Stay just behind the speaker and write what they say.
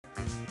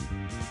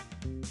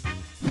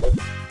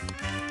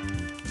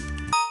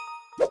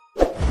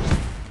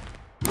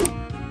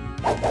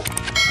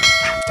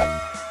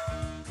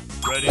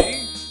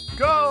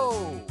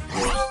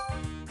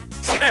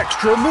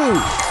Extra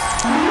move!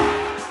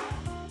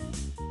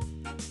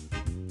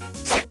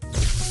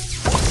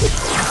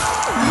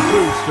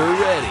 Booster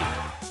ready!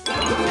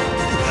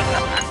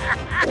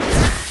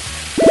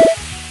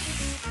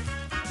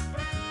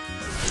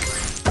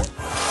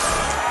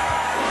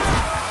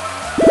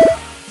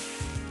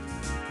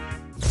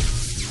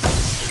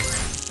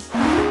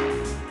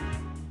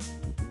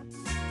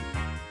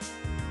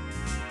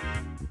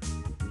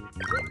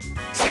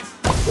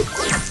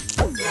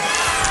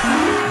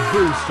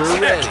 Booster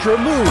ready! Extra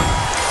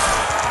move!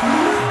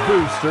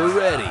 Booster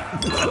ready!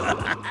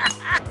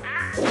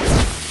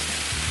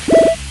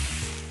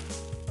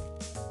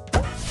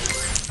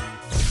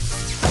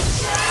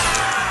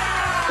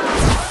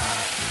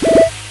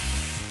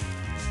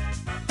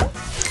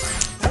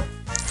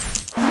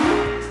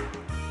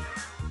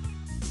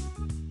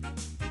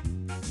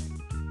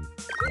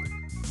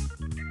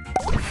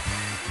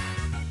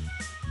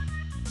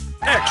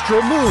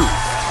 Extra move!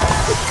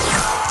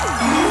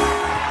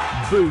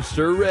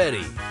 Booster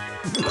ready!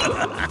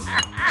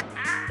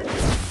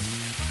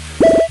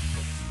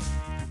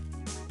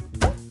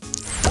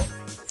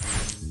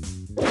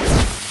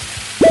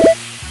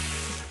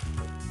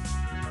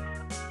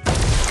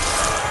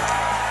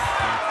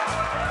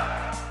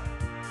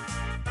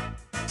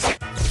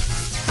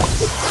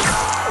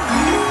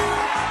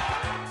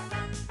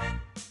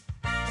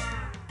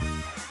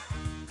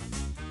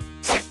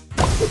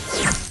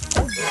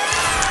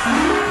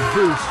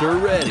 Booster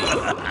ready!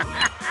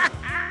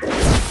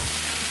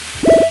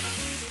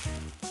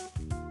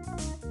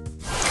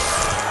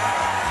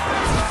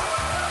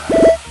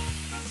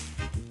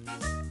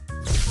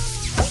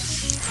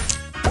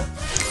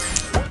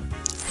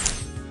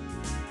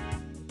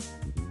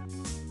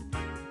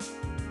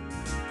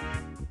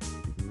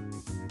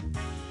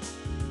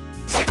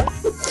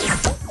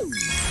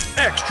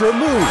 Extra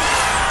move!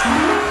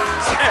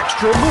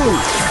 Extra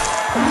move!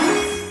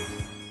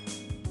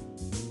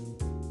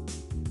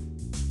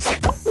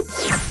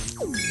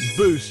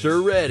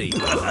 Booster ready!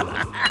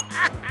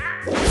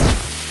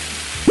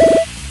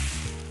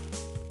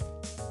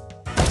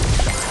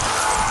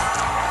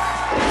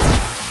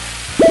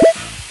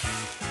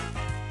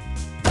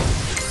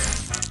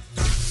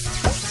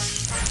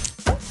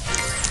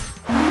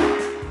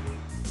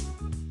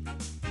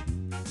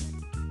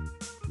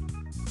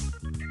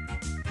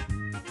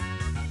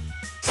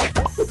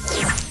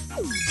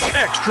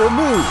 Extra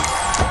move!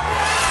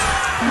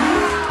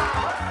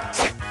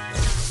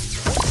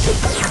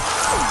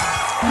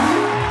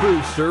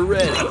 Booster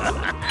ready!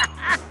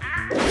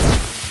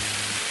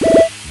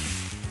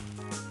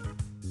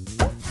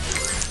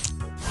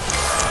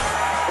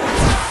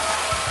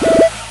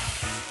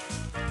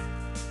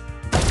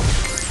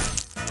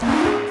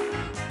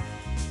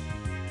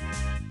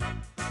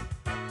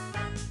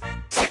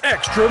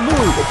 Extra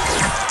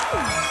move!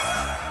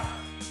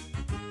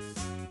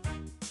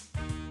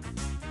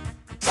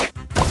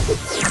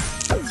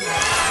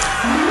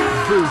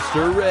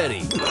 Booster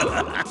ready!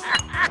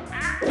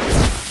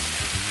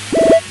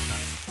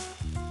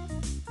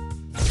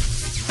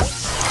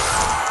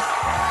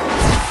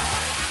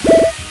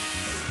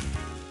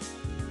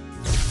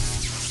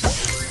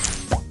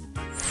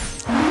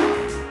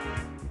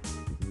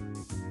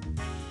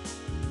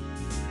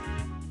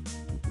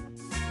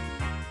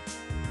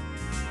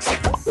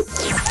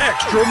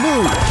 Extra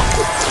move!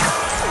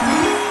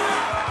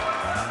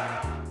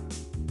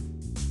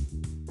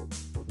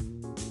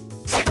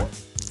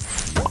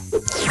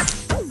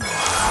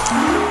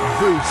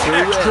 Booster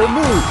extra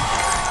ready.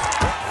 Move!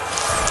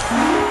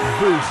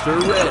 Booster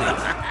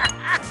ready!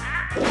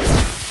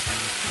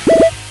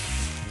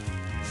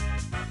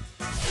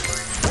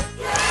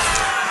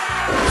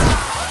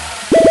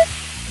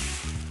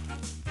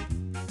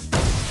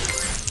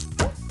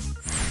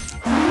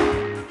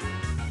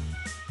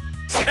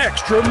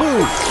 Extra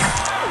move!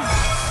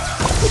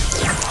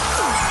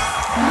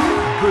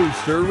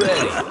 Booster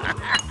ready!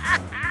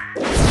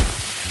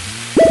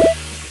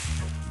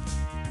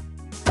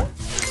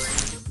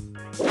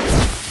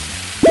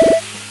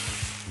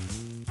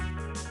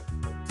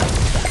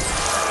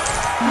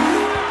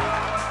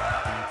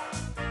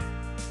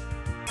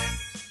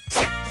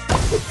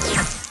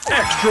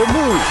 Extra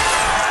move!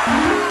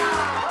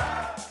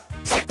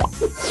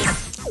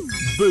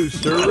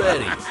 Booster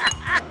ready!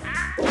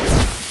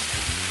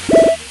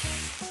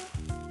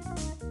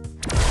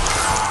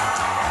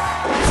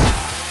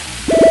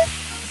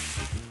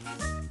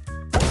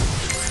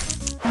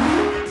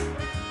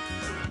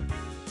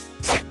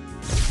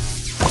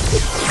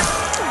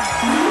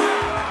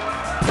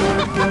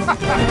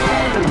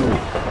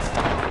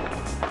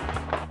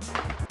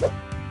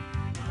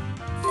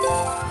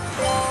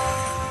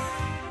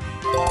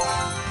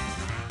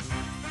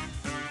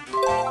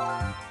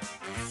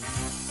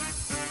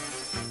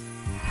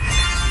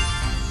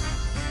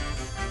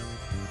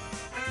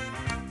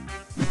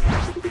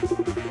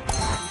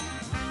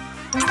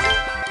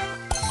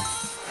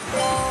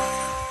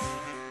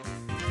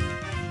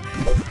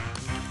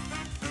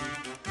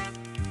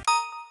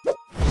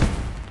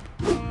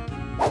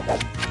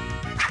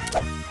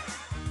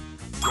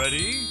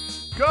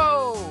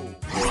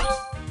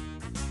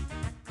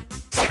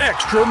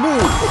 Extra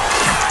move!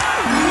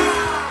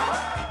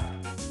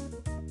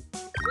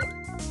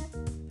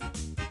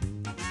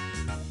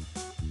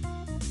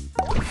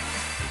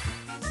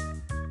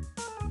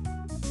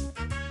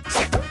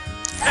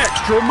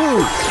 Extra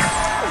move!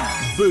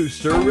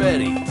 Booster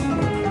ready!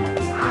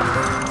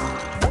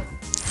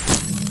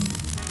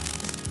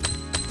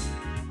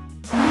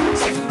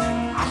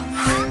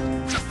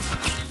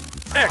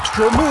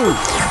 Extra move!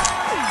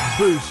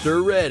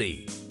 Booster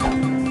ready!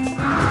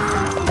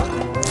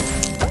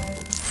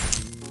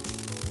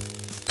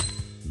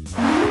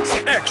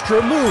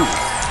 Extra move!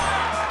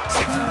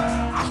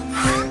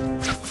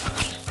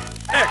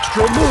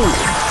 Extra move!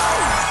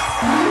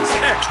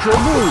 Extra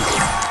move!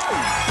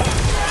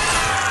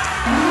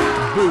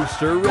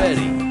 Booster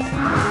ready!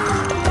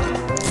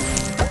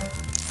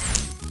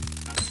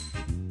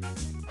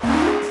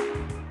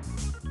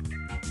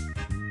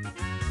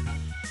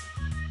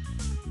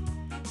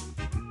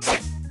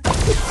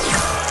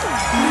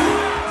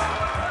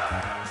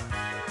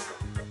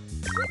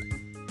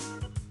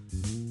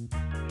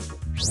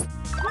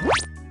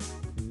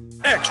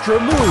 Extra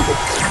move!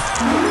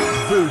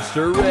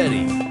 Booster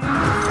ready!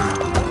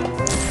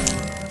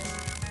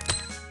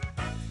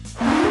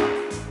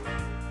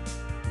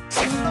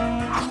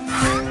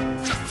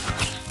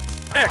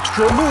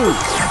 Extra move!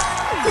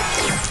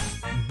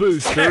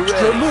 Booster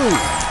Extra ready! Move!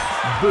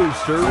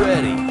 Booster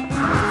ready!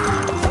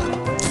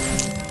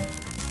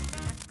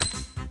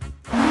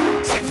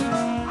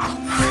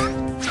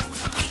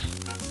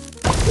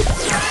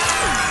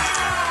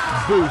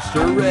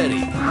 Booster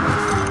ready!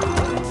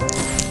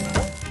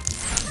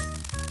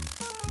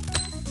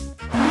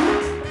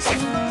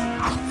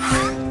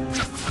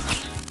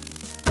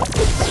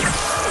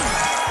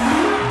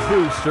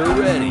 Booster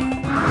ready!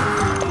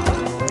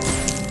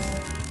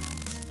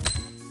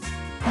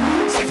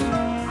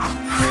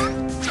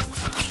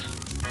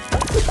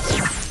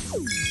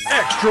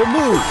 Extra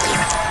move!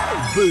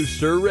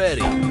 Booster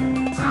ready!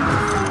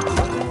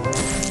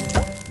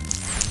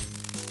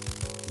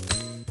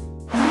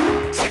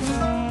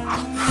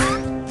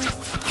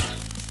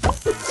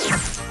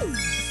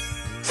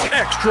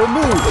 Extra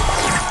move!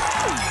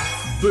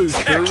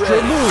 Booster Extra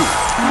ready!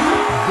 Move!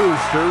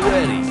 Booster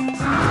ready!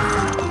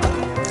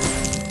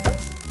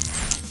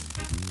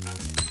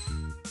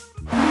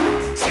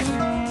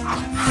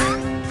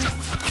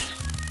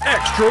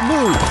 Extra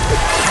move!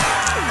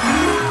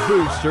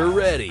 Booster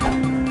ready!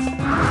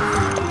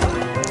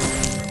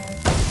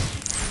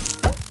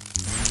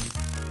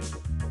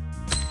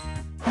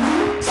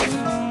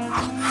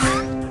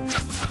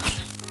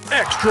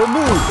 Extra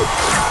move!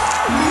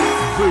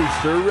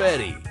 Booster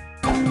ready!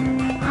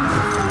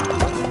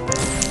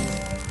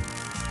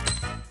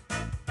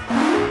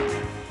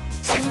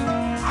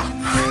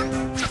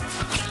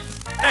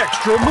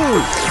 Extra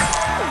move!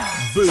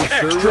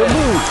 Booster Extra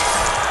ready!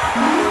 Move!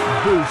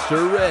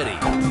 Booster ready!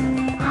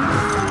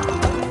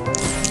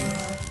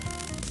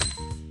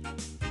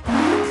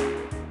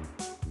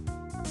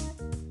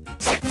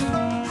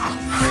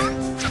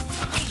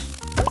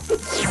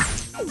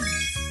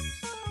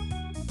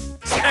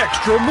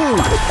 Extra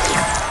move!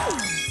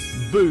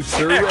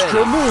 Booster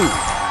Extra ready! Move!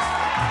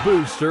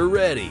 Booster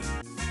ready!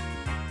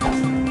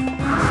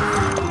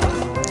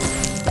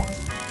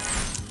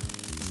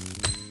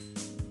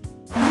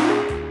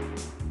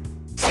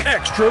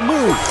 Extra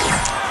move!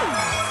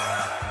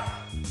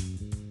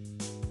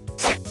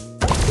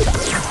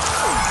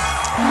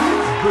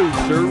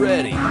 Booster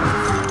ready!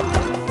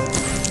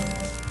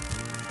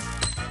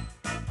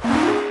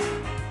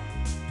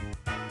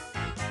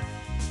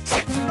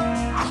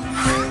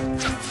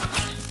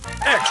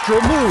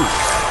 Extra move!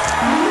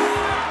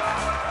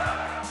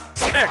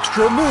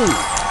 Extra move!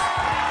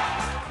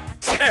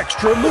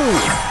 Extra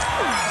move!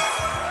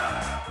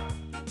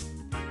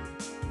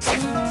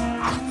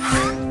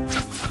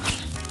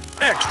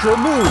 Extra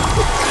move!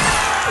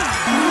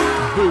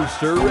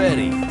 Booster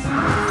ready!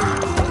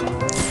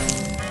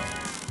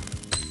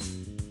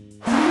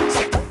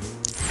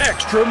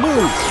 Extra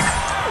move!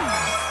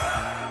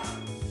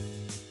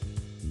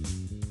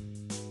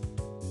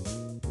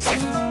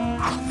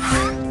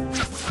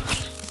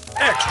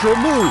 Extra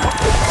move!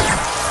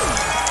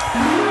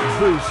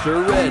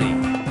 Booster ready!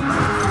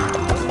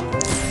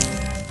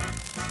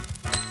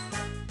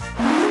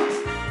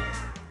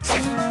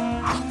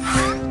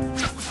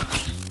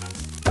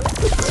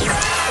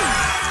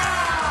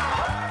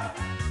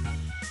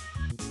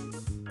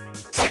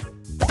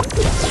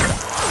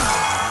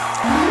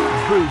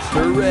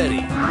 Booster ready!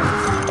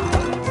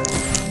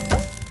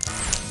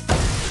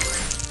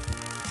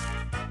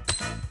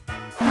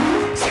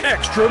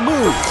 Extra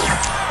move!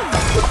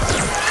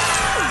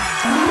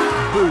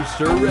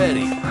 Booster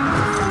ready!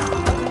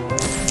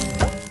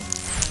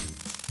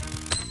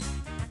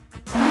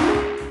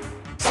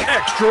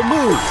 Extra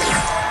move!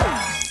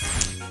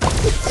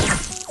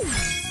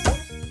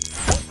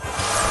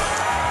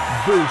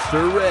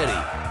 Booster ready!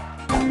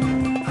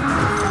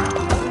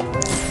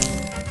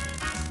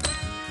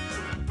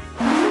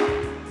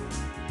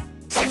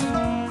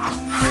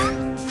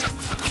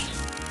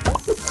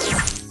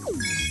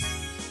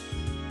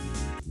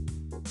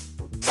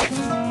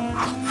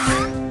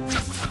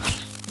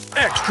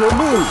 Extra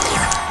move!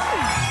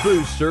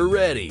 Booster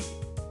ready!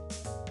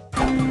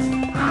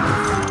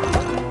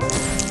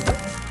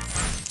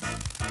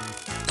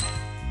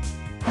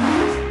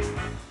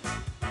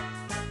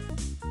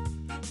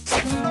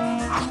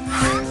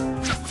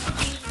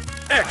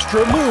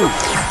 Extra move!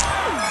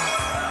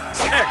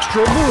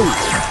 Extra move!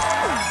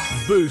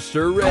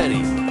 Booster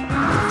ready!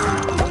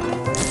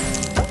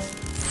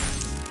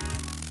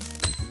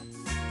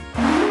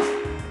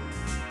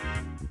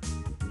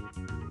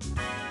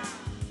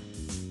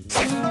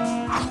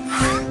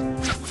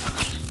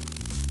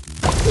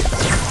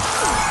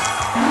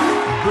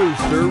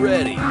 Booster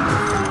ready!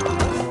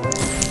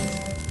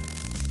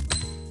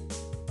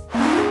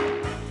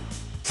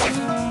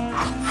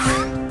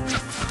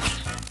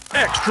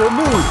 Extra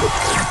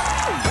move!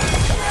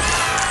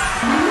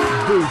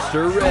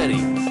 Booster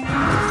ready!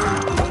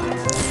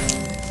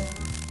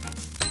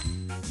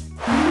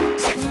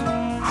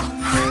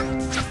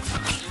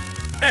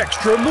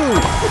 Extra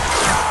move!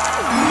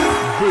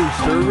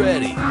 Booster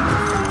ready!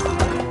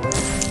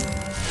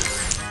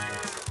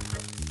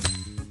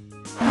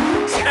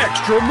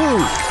 Extra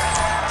move!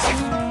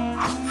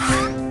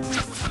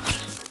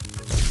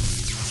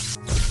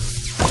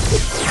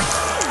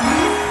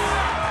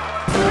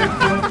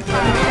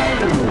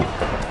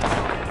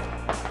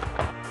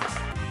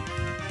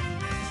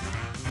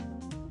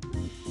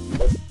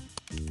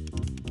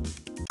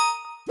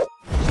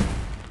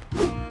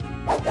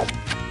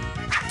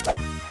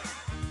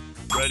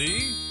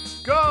 Ready,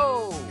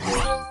 go!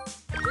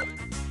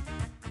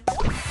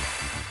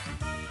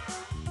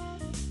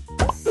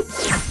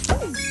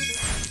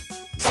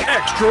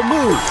 Extra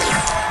move!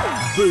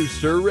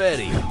 Booster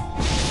ready!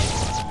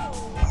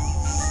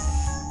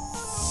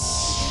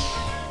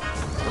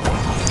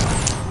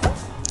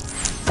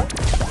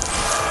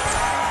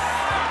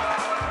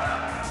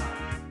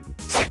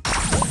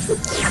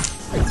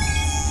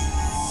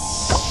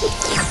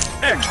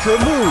 Extra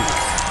move!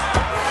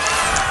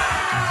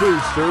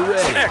 Booster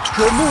ready!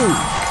 Extra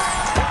move!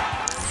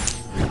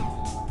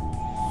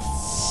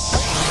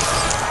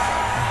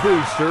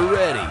 Booster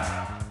ready!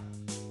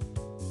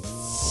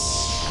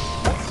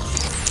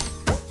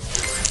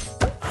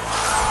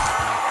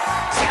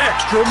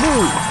 Extra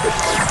move!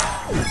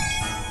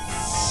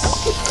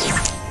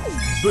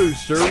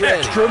 Booster ready!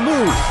 Extra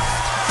move!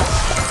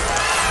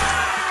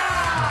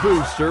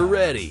 Booster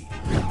ready!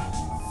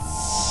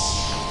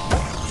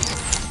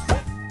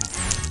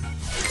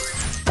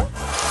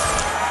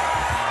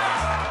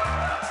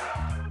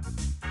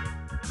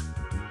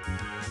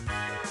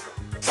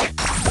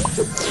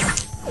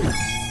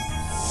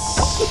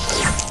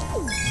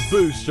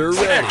 Booster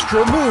ready!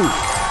 Extra move!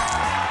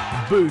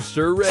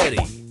 Booster ready!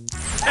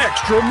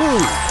 Extra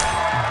move!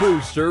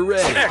 Booster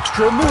ready!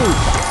 Extra move!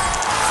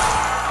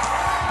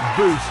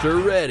 Booster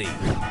ready!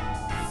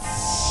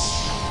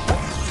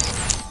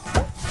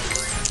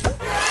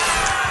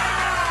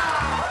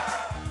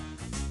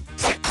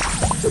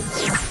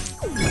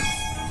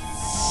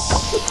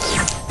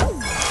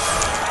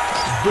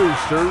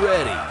 Booster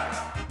ready!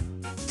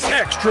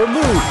 Extra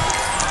move!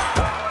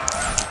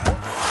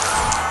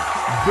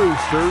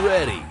 Booster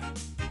ready!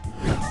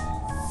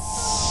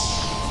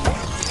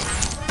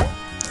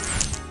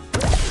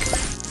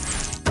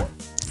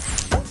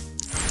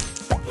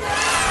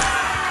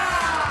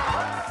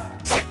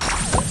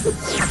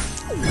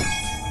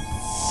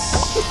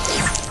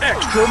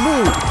 Extra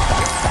move!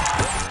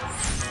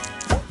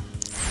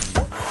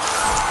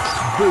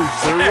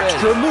 Booster ready!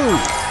 Extra move!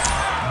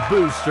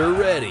 Booster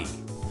ready!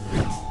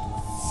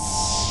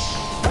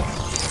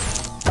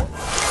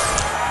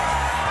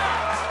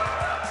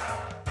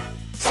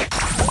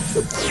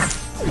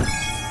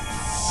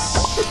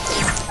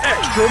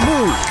 Extra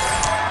move!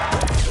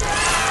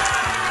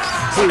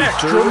 Booster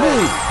Extra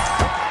move!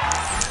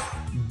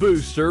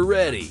 Booster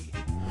ready!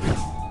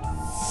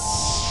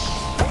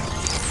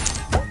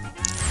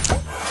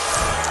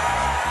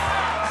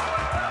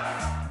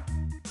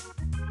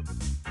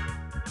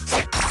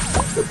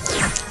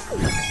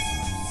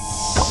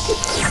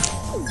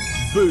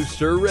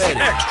 Booster ready!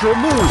 Extra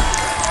move!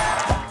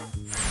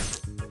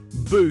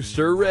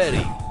 Booster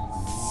ready!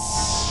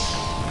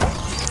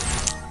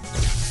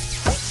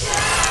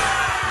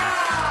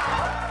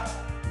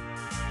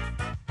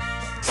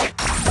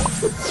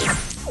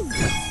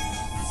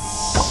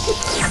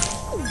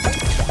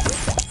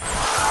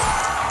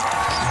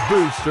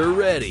 Booster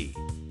ready!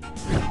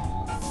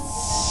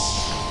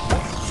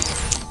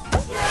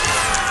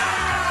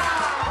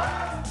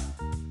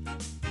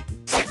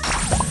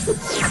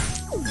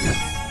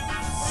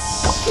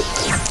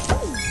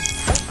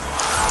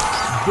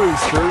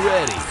 Booster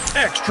ready!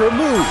 Extra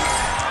move!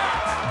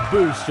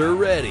 Booster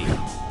ready!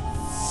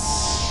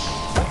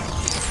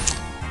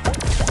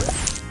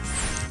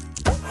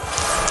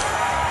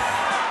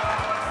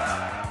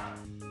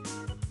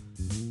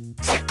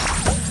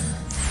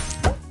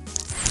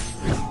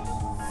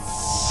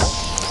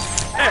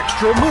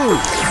 Extra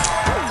move!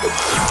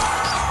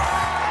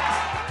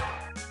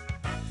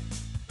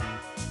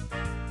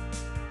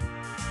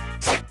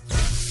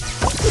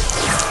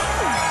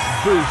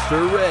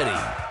 Booster ready!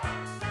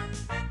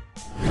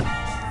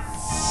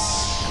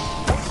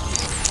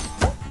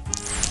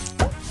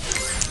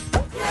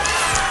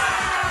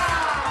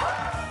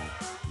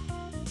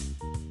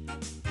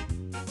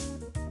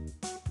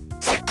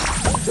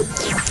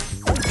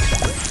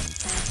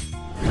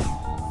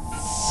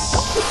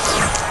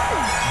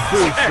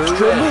 Booster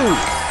Extra ready. move.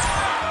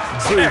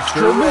 Booster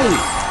Extra ready.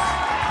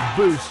 move.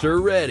 Booster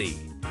ready.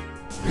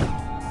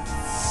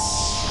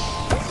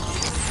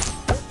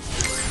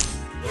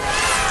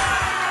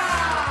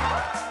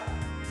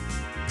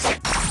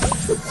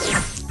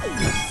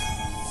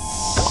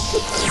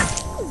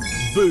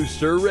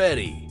 Booster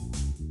ready.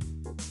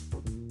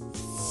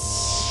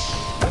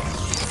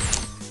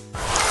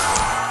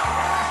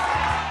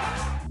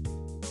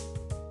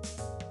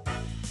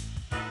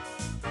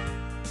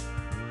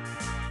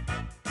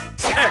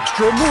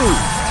 Extra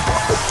move.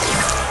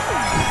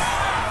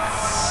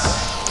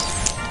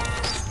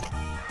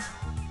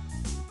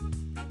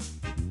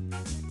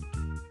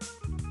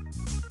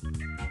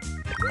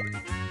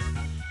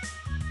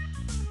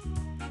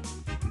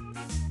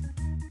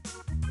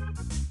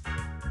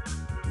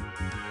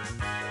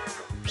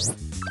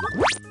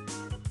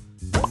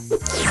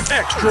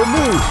 Extra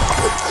move.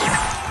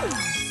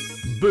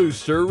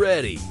 Booster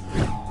ready.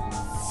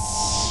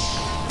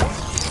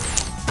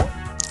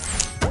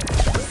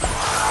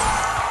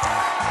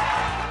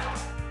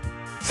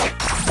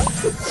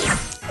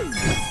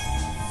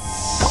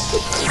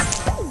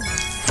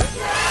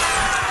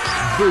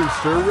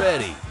 Booster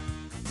ready.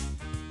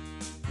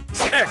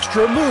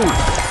 Extra move.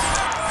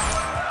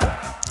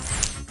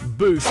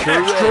 Booster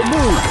Extra ready.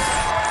 move.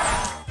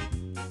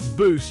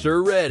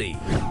 Booster ready.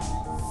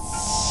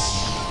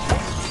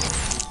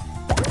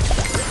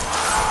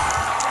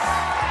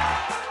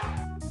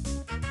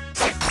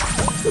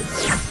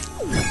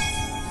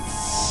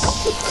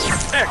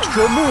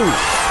 Extra move.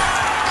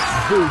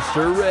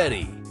 Booster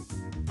ready.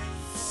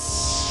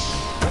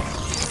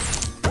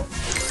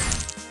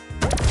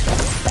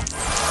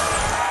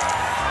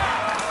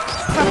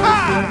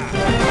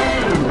 Ha!